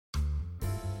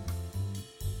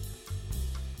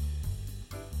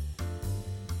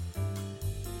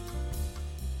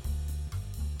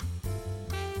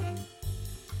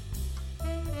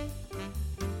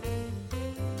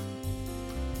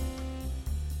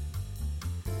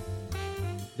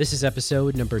This is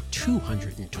episode number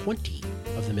 220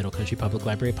 of the Middle Country Public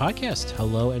Library podcast.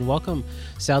 Hello and welcome.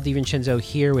 Sal DiVincenzo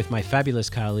here with my fabulous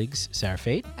colleagues, Sarah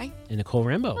Fate Hi. and Nicole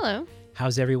Rambo. Hello.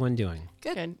 How's everyone doing?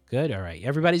 Good. Good, all right.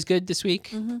 Everybody's good this week?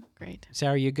 Mm-hmm. Great.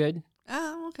 Sarah, you good?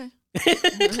 Oh, okay.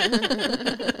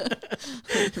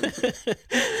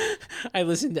 I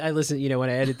listened, when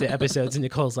I edit the episodes and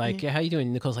Nicole's like, yeah, how you doing?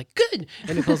 And Nicole's like, good.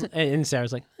 And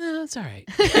Sarah's like, oh, it's all right.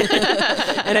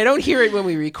 And I don't hear it when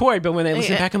we record, but when I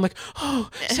listen back, I'm like, oh,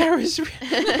 Sarah's.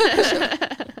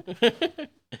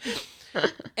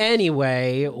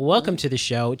 Anyway, welcome to the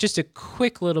show. Just a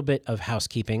quick little bit of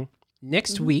housekeeping.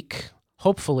 Next week,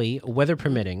 hopefully, weather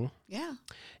permitting,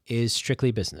 is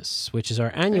Strictly Business, which is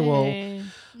our annual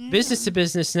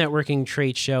business-to-business networking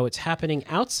trade show. It's happening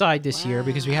outside this year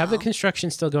because we have the construction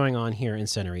still going on here in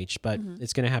Center Reach, but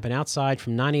it's going to happen outside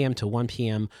from 9 a.m. to 1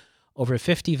 p.m. Over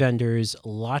 50 vendors,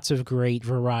 lots of great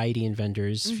variety in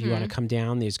vendors. If you want to come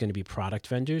down, there's going to be product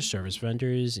vendors, service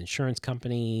vendors, insurance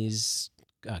companies,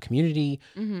 community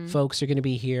folks are going to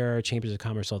be here, chambers of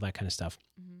commerce, all that kind of stuff.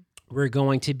 We're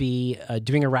going to be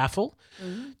doing a raffle,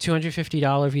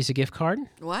 $250 Visa gift card.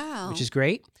 Wow. Which is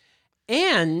great.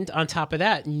 And on top of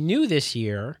that, new this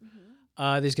year,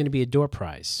 there's going to be a door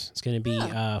prize. It's going to be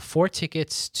 4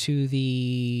 tickets to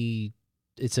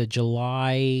it's a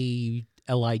July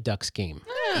LI Ducks game.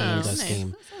 Nice.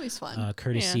 Game. That's always fun.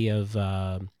 Courtesy of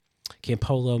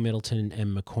Campolo, Middleton,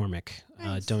 and McCormick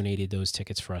donated those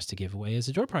tickets for us to give away as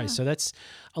a door prize. So that's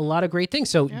a lot of great things.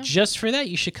 So just for that,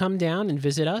 you should come down and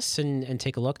visit us and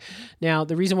take a look. Now,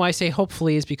 the reason why I say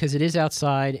hopefully is because it is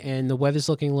outside and the weather's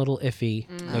looking a little iffy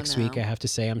next week. I have to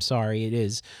say, I'm sorry, it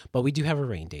is. But we do have a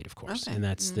rain date, of course, and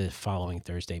that's the following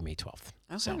Thursday, May 12th.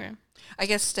 Okay. So. I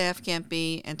guess staff can't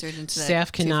be entered into that.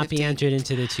 Staff cannot be entered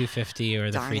into the 250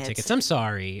 or the free tickets. I'm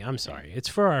sorry. It's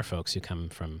for our folks who come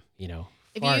from,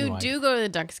 If you do go to the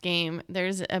Ducks game,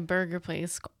 there's a burger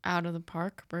place, Out of the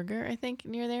Park Burger, I think,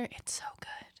 near there. It's so good.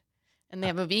 And they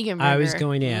have a vegan burger. I was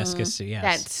going to ask us, yes.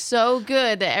 That's so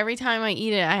good that every time I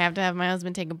eat it, I have to have my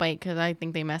husband take a bite because I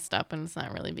think they messed up and it's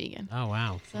not really vegan. Oh,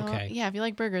 wow. So, okay. Yeah, if you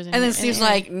like burgers. And then Steve's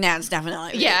like, nah, it's definitely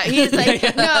vegan. Yeah, he's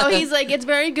like, no, he's like, it's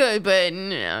very good, but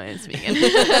no, it's vegan.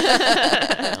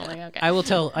 I'm like, okay. I will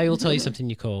tell you something,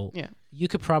 Nicole. Yeah. You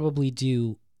could probably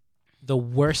do the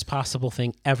worst possible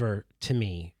thing ever to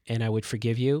me, and I would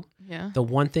forgive you. Yeah. The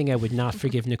one thing I would not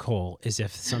forgive Nicole is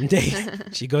if someday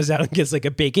she goes out and gets like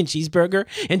a bacon cheeseburger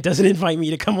and doesn't invite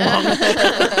me to come along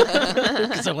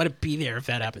because I want to be there if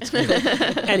that happens.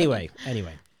 Anyway.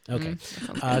 Okay.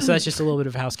 So that's just a little bit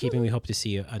of housekeeping. We hope to see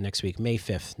you next week, May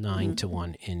 5th, 9 to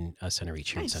 1 in Center Reach,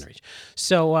 here in Center Reach.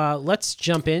 So let's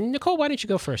jump in. Nicole, why don't you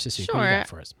go first this week? Sure. What do you got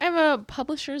for us? I have a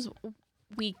Publisher's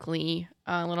Weekly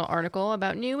little article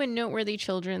about new and noteworthy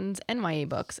children's and YA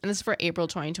books, and this is for April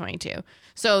 2022.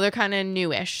 So they're kind of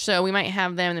newish. So we might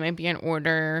have them. They might be in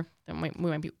order. We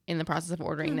might be in the process of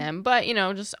ordering them, but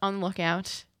just on the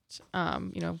lookout. Put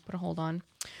a hold on.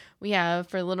 We have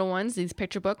for little ones these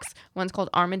picture books. One's called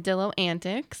Armadillo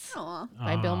Antics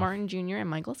by Bill Martin Jr. and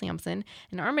Michael Sampson.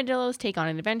 And armadillos take on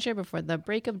an adventure before the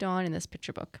break of dawn in this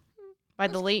picture book by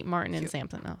the late Martin and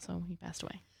Sampson. Oh, so he passed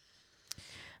away.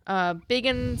 Big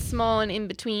and Small and In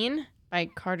Between by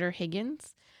Carter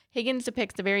Higgins. Higgins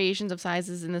depicts the variations of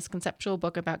sizes in this conceptual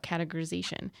book about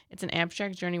categorization. It's an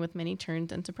abstract journey with many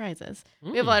turns and surprises.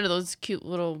 We have a lot of those cute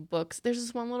little books. There's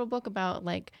this one little book about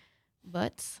like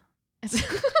butts. Is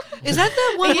that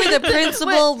the one where the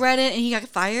principal read it and he got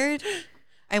fired?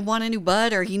 I want a new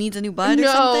butt, or he needs a new butt, or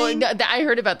something? No, I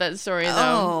heard about that story, though.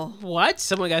 Oh. What?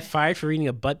 Someone got fired for reading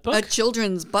a butt book? A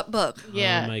children's butt book.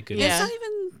 Yeah. Oh, my goodness. It's not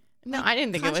even... No, I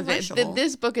didn't think it was it.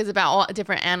 This book is about all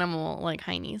different animal like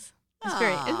heinies. It's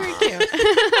very cute.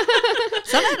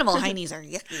 Some animal heinies are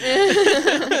yucky.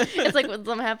 It's like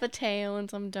some have a tail and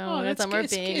some don't. And some are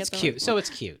big. It's cute. So it's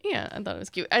cute. Yeah, I thought it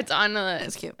was cute. It's on the.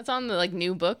 It's cute. It's on the like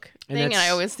new book thing, and I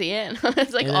always see it.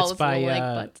 It's like all this little like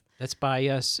butts. That's by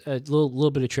us. A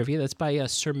little bit of trivia. That's by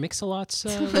Sir Mix-a-Lot's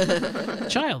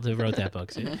child who wrote that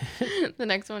book. The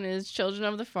next one is Children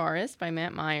of the Forest by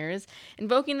Matt Myers.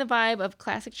 Invoking the vibe of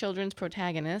classic children's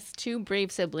protagonists, 2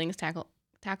 brave siblings tackle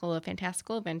the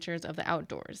fantastical adventures of the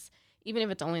outdoors, even if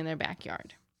it's only in their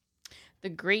backyard. The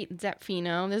Great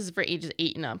Zephino. This is for ages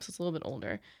 8 and up, so it's a little bit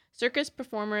older. Circus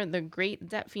performer the Great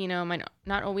Zephino might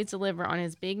not always deliver on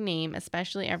his big name,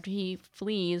 especially after he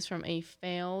flees from a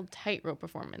failed tightrope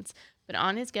performance. But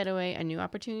on his getaway, a new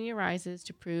opportunity arises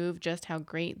to prove just how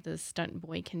great the stunt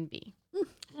boy can be.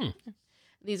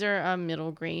 These are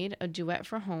middle grade. A Duet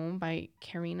for Home by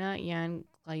Karina Jan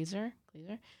Glazer.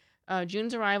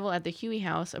 June's arrival at the Huey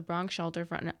House, a Bronx shelter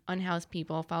for unhoused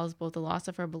people, follows both the loss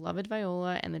of her beloved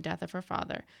Viola and the death of her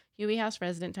father. Huey House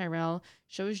resident Tyrell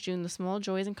shows June the small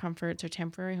joys and comforts her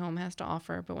temporary home has to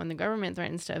offer, but when the government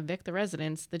threatens to evict the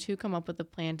residents, the two come up with a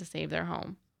plan to save their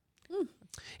home.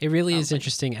 It really is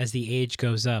interesting as the age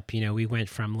goes up. We went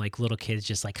from like little kids,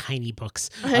 just like Heine books,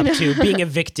 up to being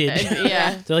evicted.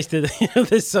 So like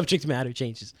the subject matter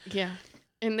changes. Yeah.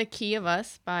 In The Key of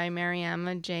Us by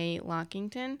Mariama J.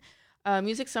 Lockington.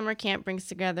 Music summer camp brings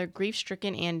together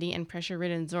grief-stricken Andy and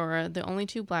pressure-ridden Zora, the only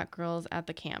two black girls at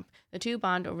the camp. The two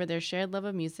bond over their shared love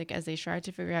of music as they try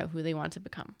to figure out who they want to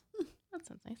become. That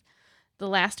sounds nice. The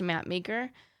Last Map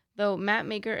Maker. Though map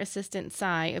maker assistant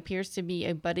Sai appears to be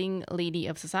a budding lady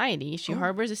of society, she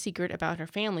harbors a secret about her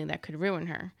family that could ruin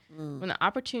her. When the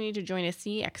opportunity to join a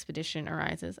sea expedition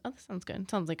arises, this sounds good.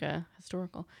 Sounds like a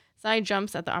historical. Sai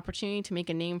jumps at the opportunity to make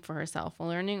a name for herself while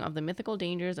learning of the mythical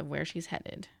dangers of where she's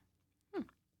headed.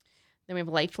 Then we have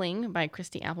Lifeling by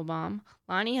Christy Applebaum.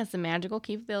 Lonnie has the magical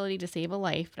capability to save a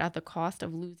life, but at the cost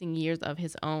of losing years of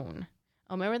his own.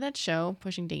 Oh, remember that show,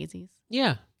 Pushing Daisies?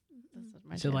 Yeah.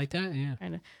 Is it like that? Yeah.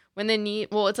 Kind of. When they need,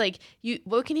 it's like,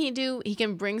 what can he do? He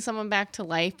can bring someone back to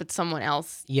life, but something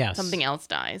else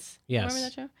dies. Yes. Remember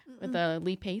that show? With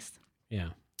Lee Pace? Yeah.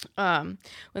 When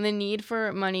the need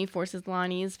for money forces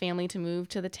Lonnie's family to move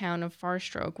to the town of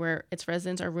Farstroke, where its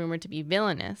residents are rumored to be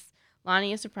villainous,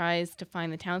 Lonnie is surprised to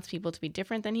find the townspeople to be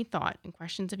different than he thought and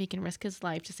questions if he can risk his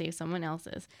life to save someone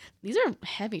else's. These are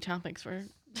heavy topics for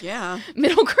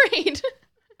middle grade.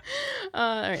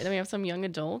 All right, then we have some young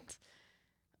adult.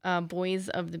 Boys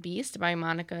of the Beast by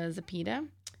Monica Zapita.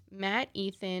 Matt,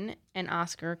 Ethan, and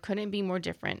Oscar couldn't be more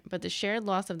different, but the shared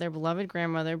loss of their beloved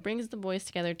grandmother brings the boys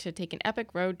together to take an epic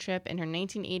road trip in her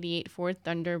 1988 Ford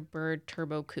Thunderbird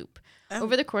Turbo Coupe.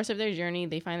 Over the course of their journey,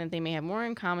 they find that they may have more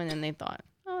in common than they thought.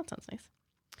 Oh, that sounds nice.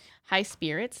 High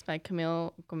Spirits by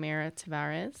Camille Gomera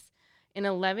Tavares. In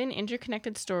 11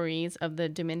 interconnected stories of the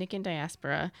Dominican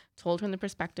diaspora, told from the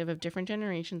perspective of different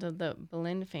generations of the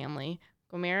Belind family,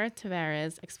 Gomera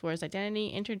Tavares explores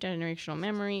identity, intergenerational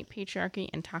memory, patriarchy,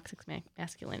 and toxic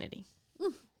masculinity.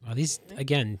 Well, these,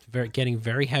 again, getting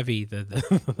very heavy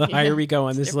the higher we go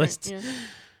on this list. Yeah. Let's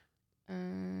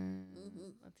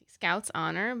see. Scout's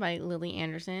Honor by Lily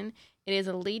Anderson. It is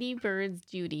a ladybird's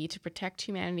duty to protect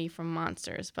humanity from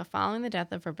monsters, but following the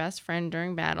death of her best friend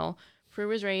during battle, Prue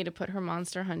was ready to put her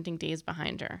monster hunting days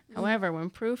behind her. However, when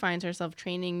Prue finds herself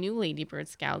training new ladybird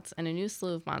scouts and a new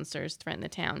slew of monsters threaten the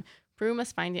town, Prue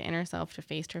must find it in herself to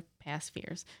face her past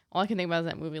fears. All I can think about is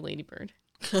that movie Lady Bird.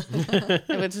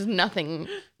 Which is nothing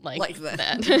like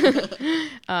that.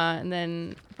 And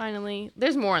then finally,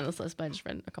 there's more on this list, but I just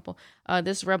read a couple.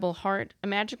 This Rebel Heart,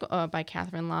 by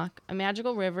Catherine Locke. A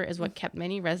magical river is what kept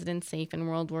many residents safe in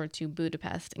World War II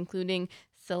Budapest, including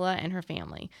Scylla and her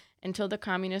family, until the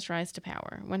communists rise to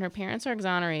power. When her parents are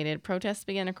exonerated, protests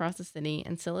begin across the city,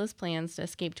 and Scylla's plans to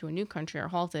escape to a new country are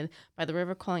halted by the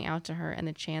river calling out to her and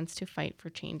the chance to fight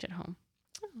for change at home.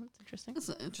 Oh, that's interesting. That's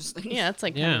interesting. Yeah, it's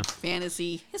like kind of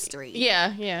fantasy history.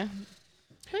 Yeah, yeah.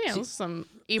 Oh, yeah, some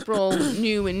April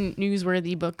new and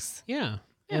newsworthy books. Yeah.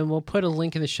 And we'll put a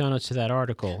link in the show notes to that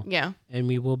article. Yeah. And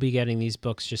we will be getting these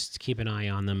books. Just keep an eye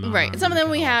on them. Right. Some of them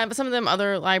we have. Some of them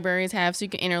other libraries have. So you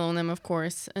can interloan them, of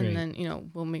course. And then,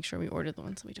 we'll make sure we order the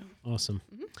ones that we do. Awesome.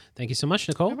 Thank you so much,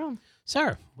 Nicole. No problem.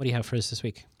 Sarah, what do you have for us this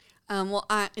week? Well,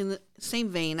 in the same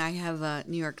vein, I have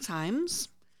New York Times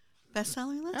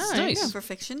bestseller list. Oh, nice. For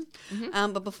fiction.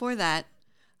 But before that,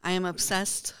 I am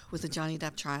obsessed with the Johnny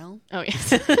Depp trial. Oh,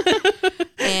 yes.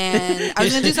 And I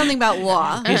was going to do something about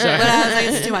law, but I was like,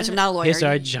 it's too much. I'm not a lawyer. Here's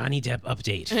our Johnny Depp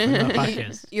update from the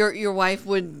podcast. Your wife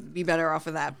would be better off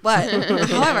with that. But,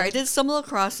 however, I did stumble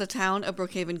across the town of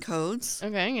Brookhaven codes.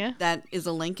 Okay, yeah. That is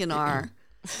a link in our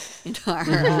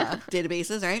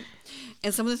databases, right?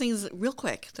 And some of the things, real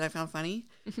quick, that I found funny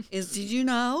is, did you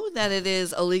know that it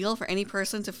is illegal for any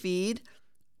person to feed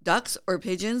ducks or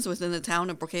pigeons within the town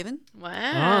of Brookhaven?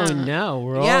 Wow. Oh, no.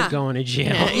 We're all going to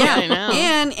jail. Yeah, I know.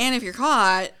 And if you're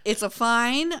caught, it's a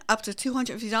fine up to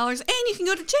 $250 and you can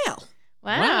go to jail.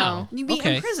 Wow. You can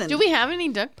be imprisoned. Do we have any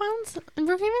duck ponds in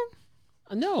Brookhaven?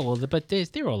 No, but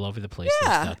they're all over the place.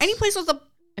 Yeah. Any place with a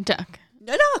duck.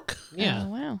 A duck. Yeah. Oh,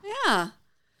 wow. Yeah.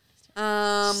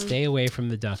 Stay away from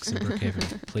the ducks in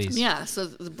Brookhaven, please. Yeah, so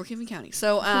the Brookhaven County.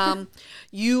 So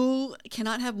you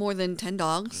cannot have more than 10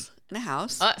 dogs in a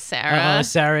house. Sarah.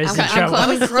 Sarah's in trouble.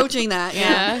 I'm encroaching that.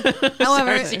 Yeah.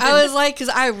 However, I was like, because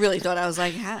I really thought I was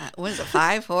like, what is it,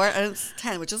 5, 4? And it's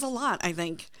 10, which is a lot, I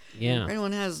think. Yeah.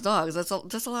 Everyone has dogs. That's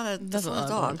a lot of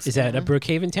dogs. Is that a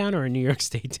Brookhaven town or a New York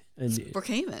State?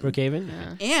 Brookhaven. Brookhaven?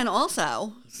 Yeah. And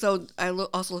also, so I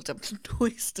also looked up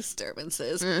noise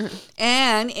disturbances.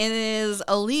 And it is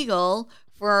illegal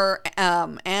for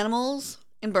animals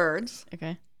and birds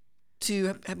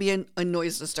to be a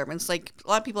noise disturbance. Like a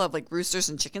lot of people have like roosters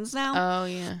and chickens now. Oh,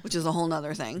 yeah. Which is a whole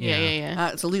nother thing.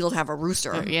 Yeah. It's illegal to have a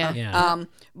rooster. Yeah.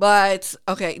 But,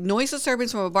 okay, noise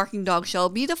disturbance from a barking dog shall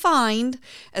be defined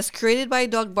as created by a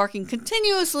dog barking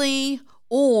continuously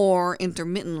or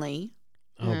intermittently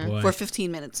for 15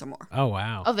 minutes or more. Oh,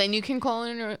 wow. Oh, then you can call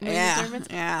in a noise disturbance?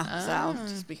 Yeah, so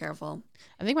just be careful.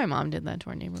 I think my mom did that to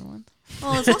our neighbor once.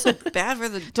 Well, it's also bad for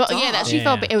the dog. Yeah, that she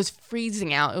felt it was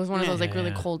freezing out. It was one of those like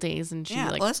really cold days, and she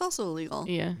well, that's also illegal.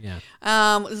 Yeah.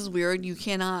 This is weird. You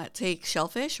cannot take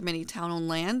shellfish from any town-owned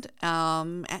land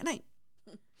at night.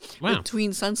 Wow.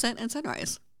 Between sunset and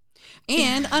sunrise,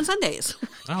 and on Sundays.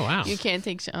 Oh wow. You can't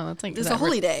take. Oh, that's like it's a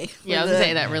holy day. Yeah, I was gonna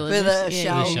say that religious. For the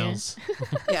shells.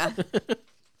 Yeah.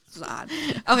 It's odd.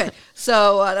 Okay,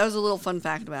 so that was a little fun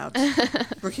fact about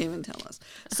Brookhaven Tellus.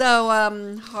 So,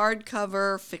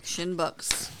 hardcover fiction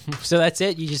books. So that's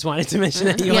it? You just wanted to mention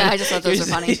that? I just thought those were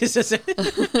funny.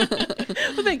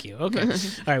 Well, thank you. Okay.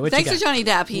 All right, thanks for Johnny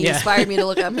Depp. He inspired me to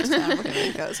look up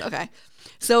Brookhaven Goes. Okay.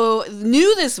 So,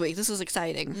 new this week. This is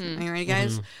exciting. Are you ready,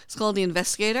 guys? It's called The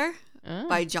Investigator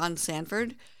by John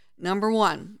Sanford. Number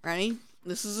 1. Ready?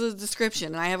 This is a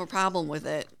description, and I have a problem with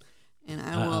it. And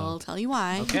I will tell you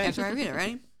why after I read it,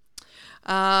 ready?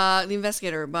 The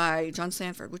Investigator by John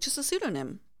Sanford, which is a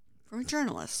pseudonym for a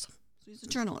journalist. So he's a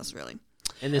journalist, really.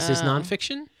 And this is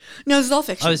nonfiction? No, this is all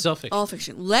fiction. Oh, this is all fiction. All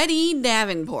fiction. Letty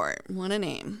Davenport, what a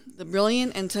name. The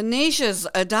brilliant and tenacious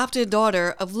adopted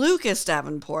daughter of Lucas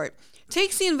Davenport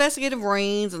takes the investigative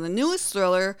reins in the newest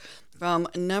thriller from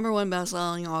 #1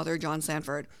 best-selling author John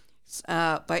Sanford.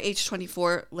 By age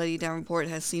 24, Letty Davenport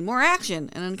has seen more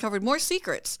action and uncovered more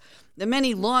secrets than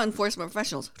many law enforcement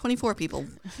professionals. 24 people.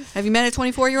 Have you met a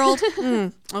 24-year-old?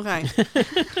 Okay.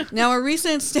 Now, a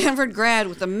recent Stanford grad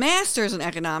with a master's in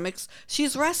economics,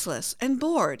 she's restless and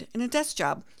bored in a desk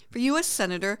job for U.S.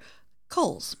 Senator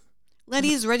Coles.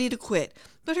 Letty is ready to quit,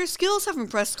 but her skills have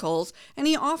impressed Coles, and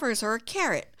he offers her a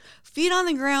carrot,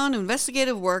 feet-on-the-ground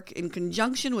investigative work in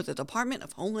conjunction with the Department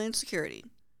of Homeland Security.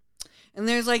 And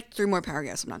there's like 3 more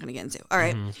paragraphs I'm not going to get into. All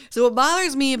right. So what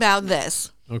bothers me about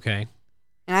this, okay,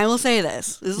 and I will say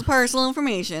this is personal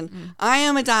information. I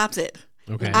am adopted.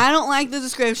 Okay. I don't like the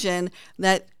description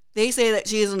that they say that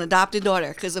she is an adopted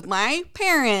daughter. Because if my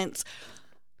parents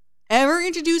ever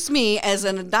introduced me as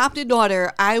an adopted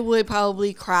daughter, I would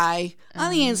probably cry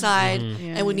on the inside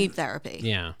and would need therapy.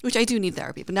 Yeah. Which I do need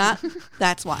therapy, but not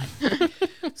that's why.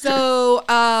 So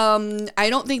I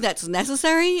don't think that's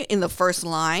necessary in the first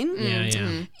line.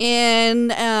 Yeah.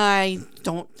 And I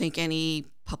don't think any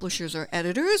publishers or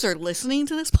editors are listening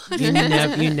to this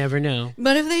podcast. You never know.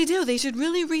 But if they do, they should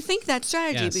really rethink that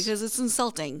strategy because it's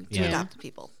insulting to adopted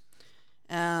people.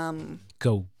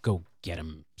 Go get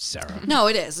him, Sarah. No,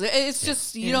 it is. It's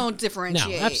just you don't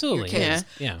differentiate absolutely. your kids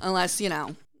Yeah. unless, I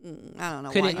don't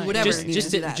know, why, whatever.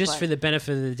 Just for the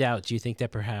benefit of the doubt, do you think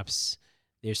that perhaps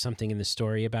there's something in the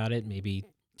story about it? Maybe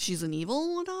she's an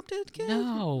evil adopted kid?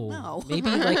 No. Maybe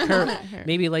like her.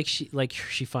 Maybe like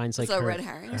she finds like it's her a red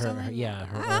herring or something. I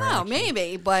don't know.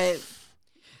 Maybe, but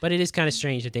it is kind of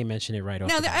strange that they mention it right off.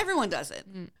 No, everyone does it.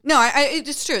 No,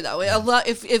 it's true though.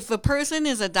 If a person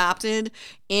is adopted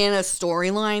in a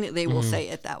storyline, they will say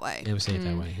it that way. They will say it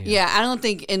that way. Yeah, I don't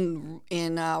think in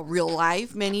real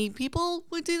life many people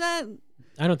would do that.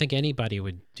 I don't think anybody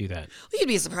would do that. Well, you'd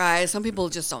be surprised. Some people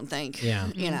just don't think.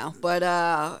 Yeah. But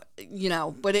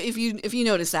but if you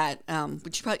notice that,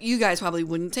 which you guys probably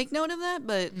wouldn't take note of that,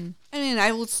 but I mean,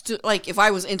 I would still if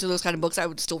I was into those kind of books, I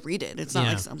would still read it. It's not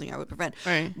like something I would prevent.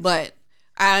 Right. But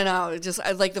I don't know.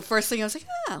 The first thing I was like,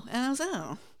 oh, and I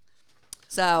was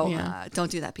So don't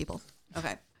do that, people.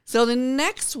 Okay. So the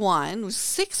next one was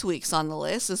 6 weeks on the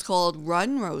list. Is called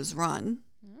Run Rose Run.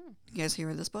 You guys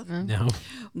hear this book? No.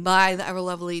 By the ever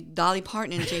lovely Dolly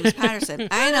Parton and James Patterson.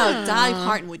 I know Dolly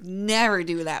Parton would never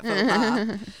do that for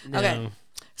Bob. No. Okay.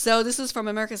 So this is from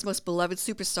America's most beloved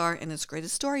superstar and its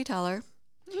greatest storyteller.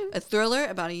 A thriller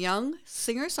about a young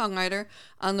singer-songwriter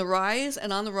on the rise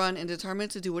and on the run and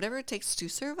determined to do whatever it takes to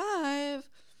survive.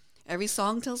 Every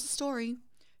song tells a story.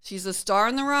 She's a star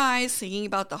on the rise, singing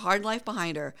about the hard life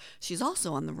behind her. She's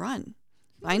also on the run.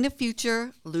 Find a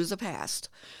future, lose a past.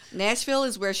 Nashville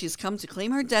is where she's come to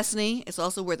claim her destiny. It's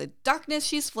also where the darkness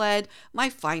she's fled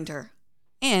might find her.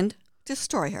 And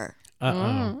destroy her.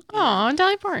 Oh,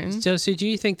 Dolly Parton. So do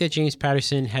you think that James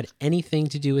Patterson had anything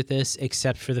to do with this,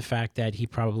 except for the fact that he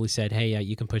probably said, "Hey,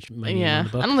 you can put my name on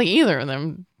the book"? I don't think either of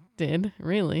them did,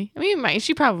 really. I mean,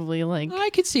 she probably I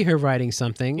could see her writing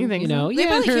something. You think know, so? They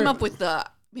probably came up with the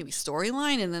maybe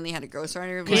storyline, and then they had a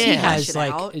ghostwriter. Because he has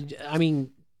I mean,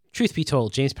 truth be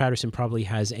told, James Patterson probably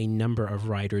has a number of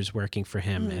writers working for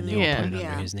him, and they all put it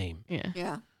under his name.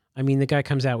 Yeah. I mean, the guy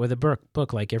comes out with a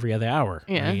book like every other hour.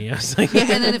 Yeah. I mean, it's like,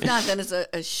 And then if not, then it's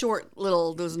a short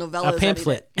little, those novellas. a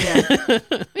pamphlet.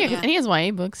 And he has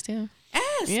YA books, too.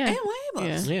 Yes, Yeah. and YA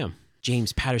books. Yeah.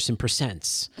 James Patterson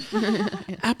presents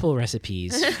Apple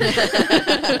recipes.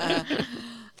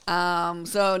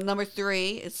 So number 3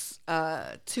 is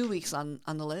 2 weeks on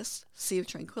the list, Sea of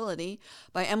Tranquility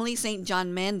by Emily St.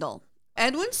 John Mandel.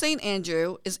 Edwin St.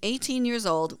 Andrew is 18 years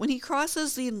old when he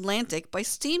crosses the Atlantic by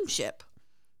steamship.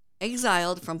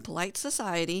 Exiled from polite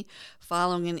society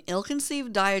following an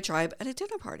ill-conceived diatribe at a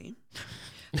dinner party.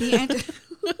 He entered...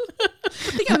 I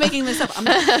think I'm making this up.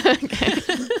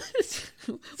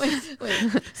 Wait.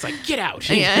 It's like, get out.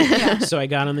 Yeah. So I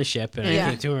got on the ship and I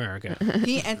came to America.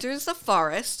 He enters the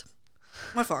forest.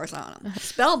 What forest? I don't know.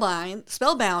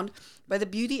 Spellbound by the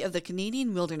beauty of the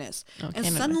Canadian wilderness. And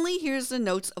Canada. suddenly hears the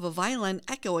notes of a violin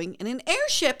echoing in an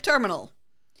airship terminal.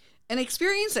 An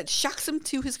experience that shocks him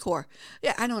to his core.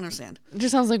 Yeah, I don't understand. It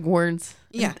just sounds like words.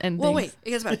 Yeah. And well, things. wait.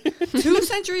 It gets better. 2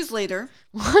 centuries later.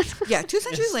 What? Yeah, 2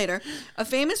 centuries later, a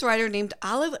famous writer named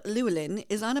Olive Llewellyn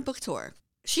is on a book tour.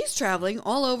 She's traveling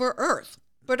all over Earth,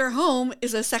 but her home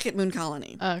is a second moon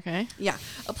colony. Okay. Yeah,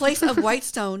 a place of white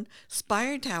stone,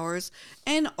 spired towers,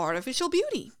 and artificial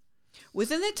beauty.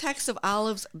 Within the text of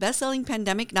Olive's best-selling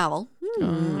pandemic novel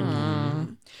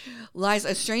lies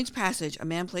a strange passage. A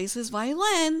man plays his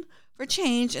violin for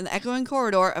change in the echoing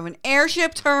corridor of an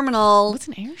airship terminal What's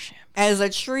an airship? as the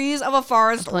trees of a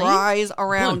forest plane? rise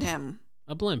around Blimp. him.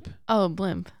 A blimp, Oh, a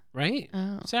blimp. right?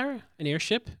 Oh. Sarah, an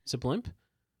airship is a blimp?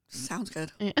 Sounds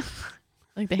good. Yeah.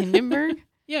 Like the Hindenburg?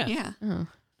 Yeah. Yeah. Oh.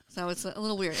 So it's a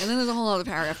little weird. And then there's a whole other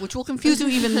paragraph, which will confuse you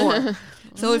even more.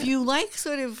 So if you like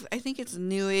sort of, I think it's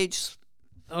New Age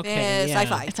Okay. Yeah.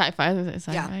 sci-fi. It's sci-fi. It's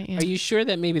sci-fi. Yeah. Are you sure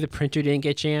that maybe the printer didn't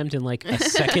get jammed and like a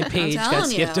second page got telling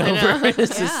skipped you. over?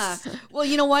 It's Yeah. just- Well,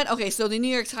 you know what? Okay, so the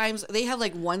New York Times, they have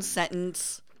like 1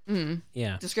 sentence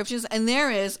yeah. descriptions, and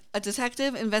there is a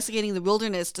detective investigating the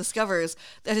wilderness discovers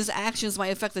that his actions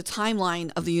might affect the timeline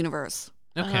of the universe.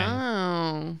 Okay.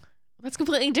 Oh. That's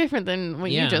completely different than what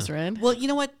Yeah. you just read. Well, you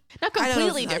know what? Not I don't know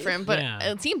completely if I- different, but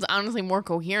Yeah. it seems honestly more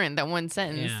coherent than one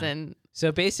sentence Yeah. than...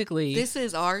 So basically, This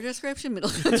is our description, Middle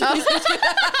Country.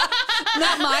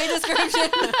 Not my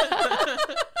description.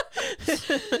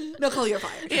 No, Cole, you're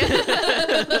fired.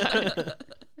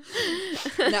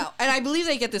 No, and I believe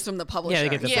they get this from the publisher. Yeah, they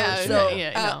get the Yeah, publisher. So,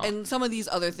 no. and some of these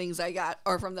other things I got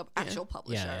are from the actual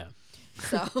publisher. yeah.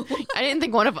 So, I didn't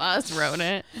think one of us wrote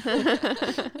it.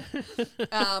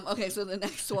 okay, so the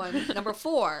next one, number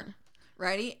 4,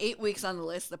 ready? 8 weeks on the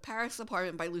list, The Paris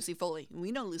Apartment by Lucy Foley.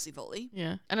 We know Lucy Foley.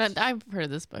 Yeah. And I've heard of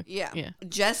this book. Yeah. Yeah.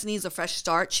 Jess needs a fresh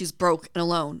start. She's broke and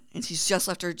alone, and she's just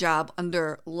left her job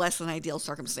under less than ideal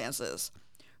circumstances.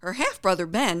 Her half-brother,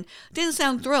 Ben, didn't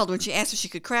sound thrilled when she asked if she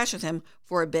could crash with him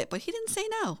for a bit, but he didn't say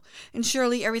no. And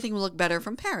surely everything will look better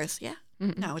from Paris, yeah?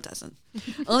 No, it doesn't.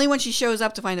 Only when she shows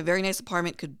up to find a very nice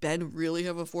apartment could Ben really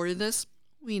have afforded this.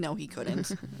 We know he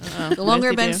couldn't. The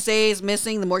longer Ben stays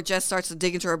missing, the more Jess starts to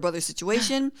dig into her brother's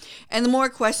situation, and the more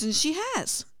questions she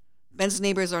has. Ben's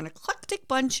neighbors are an eclectic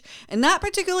bunch and not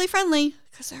particularly friendly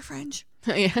because they're French.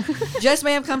 Yeah. Jess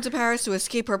may have come to Paris to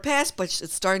escape her past, but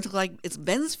it's starting to look like it's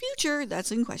Ben's future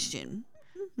that's in question.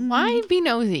 Why be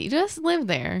nosy? Just live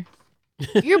there.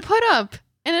 You're put up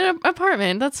in an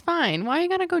apartment. That's fine. Why you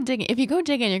gotta go digging? If you go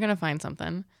digging, you're gonna find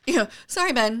something. You know,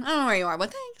 sorry, Ben. I don't know where you are,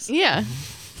 but thanks. Yeah.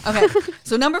 Okay,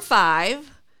 so number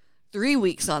 5, 3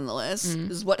 weeks on the list,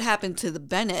 is What Happened to the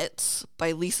Bennetts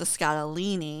by Lisa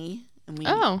Scatolini. And we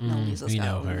know Lisa we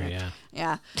know Scatolini. her, yeah.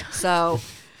 Yeah. So,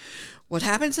 what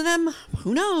happened to them?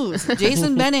 Who knows?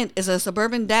 Jason Bennett is a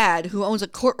suburban dad who owns a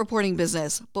court reporting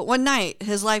business, but one night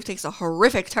his life takes a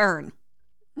horrific turn.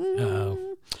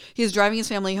 Uh-oh. He is driving his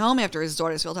family home after his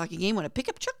daughter's field hockey game when a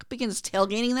pickup truck begins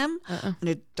tailgating them in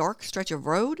a dark stretch of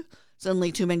road.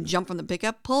 Suddenly, 2 men jump from the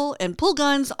pickup, pull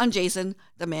guns on Jason,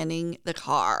 demanding the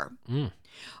car.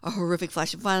 A horrific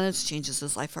flash of violence changes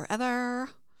his life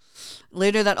forever.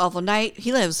 Later that awful night,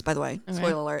 he lives, by the way. Okay.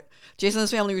 Spoiler alert. Jason and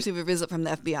his family receive a visit from the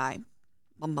FBI.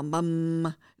 Bum, bum,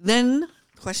 bum. Then,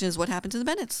 the question is, what happened to the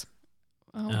Bennetts?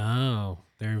 Oh,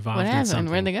 they're involved What in happened?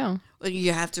 something. Where'd they go? Well,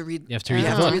 you have to read. You have to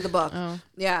read the book. Oh.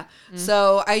 Yeah.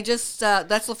 So I just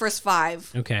that's the first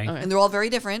 5. Okay. And they're all very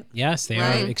different. Yes, they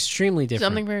Right. are extremely different.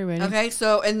 Something very witty. Okay.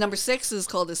 So and number 6 is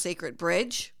called The Sacred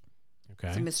Bridge. It's a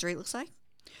Okay. mystery, it looks like.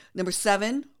 Number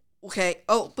 7. Okay.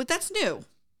 Oh, but that's new.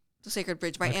 The Sacred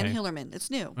Bridge by Anne Okay. Hillerman.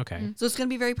 It's new. Okay. So it's going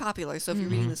to be very popular. So if you're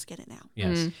reading this, get it now.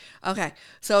 Yes. Okay.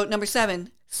 So number 7,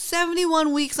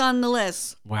 71 weeks on the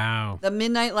list. Wow. The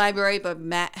Midnight Library by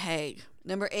Matt Haig.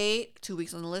 Number 8, 2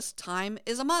 weeks on the list. Time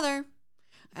is a Mother.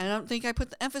 I don't think I put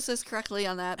the emphasis correctly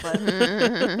on that, but Time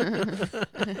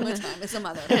is a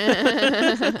Mother.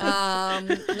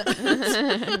 Time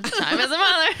is a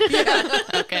Mother.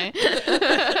 Okay.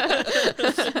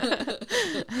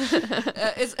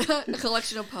 It's a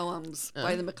collection of poems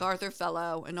by the MacArthur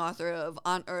Fellow and author of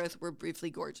On Earth We're Briefly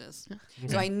Gorgeous.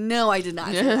 So I know I did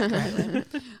not say that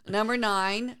correctly. Number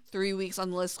 9, 3 weeks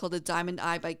on the list, called The Diamond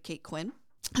Eye by Kate Quinn.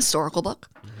 Historical book.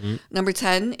 Number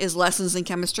 10 is Lessons in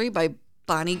Chemistry by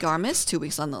Bonnie Garmis, 2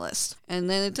 weeks on the list. And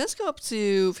then it does go up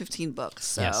to 15 books.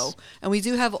 So, Yes. And we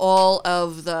do have all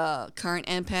of the current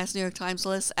and past New York Times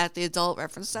lists at the Adult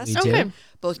Reference Desk. We do. Okay.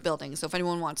 Both buildings. So if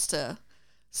anyone wants to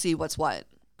see what's what.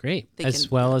 Great. They As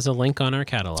can- well as a link on our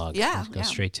catalog. Yeah, Let's go yeah.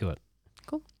 straight to it.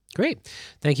 Cool. Great.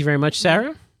 Thank you very much,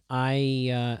 Sarah.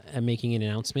 I am making an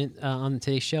announcement on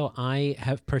today's show. I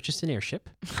have purchased an airship.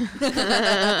 And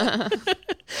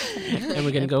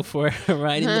we're going to go for a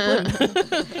ride in the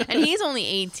blimp. And he's only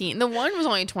 18. The one was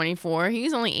only 24.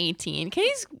 He's only 18. Can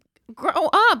he grow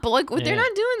up? Like they're Yeah.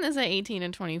 not doing this at 18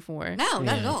 and 24. No,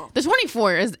 not at all. The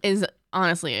 24 is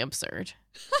honestly absurd.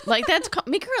 Like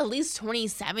make her at least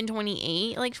 27,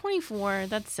 28. Like 24,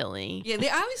 that's silly. Yeah, they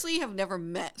obviously have never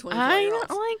met 24 I year know,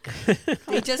 olds. like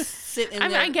They just sit in I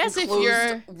mean, their I guess if enclosed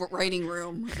you're- writing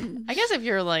room. I guess if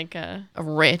you're like a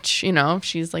rich, you know, if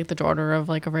she's like the daughter of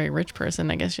like a very rich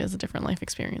person, I guess she has a different life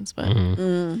experience. But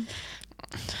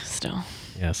still,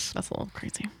 Yes. that's a little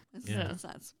crazy. That's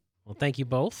nuts. Well, thank you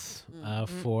both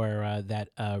for that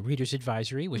reader's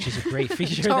advisory, which is a great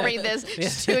feature. Don't that- read this.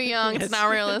 It's too young. It's not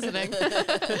realistic.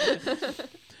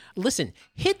 Listen,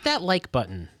 hit that like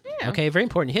button. Okay, very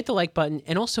important. Hit the like button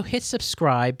and also hit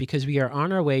subscribe because we are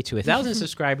on our way to 1,000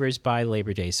 subscribers by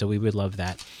Labor Day. So we would love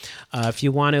that. If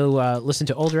you want to listen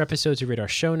to older episodes or read our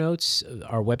show notes,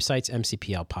 our website's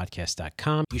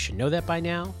mcplpodcast.com. You should know that by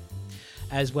now.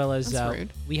 As well as That's rude.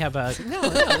 we have a And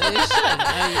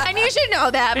you should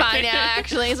know that by now,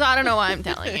 actually. So I don't know why I'm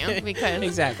telling you because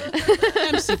exactly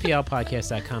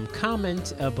mcplpodcast.com.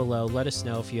 Comment below. Let us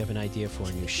know if you have an idea for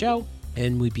a new show,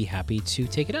 and we'd be happy to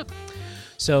take it up.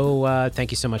 So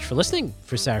thank you so much for listening.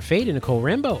 For Sarah Fade and Nicole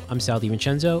Rambo, I'm Sal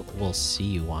DiVincenzo. We'll see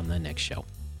you on the next show.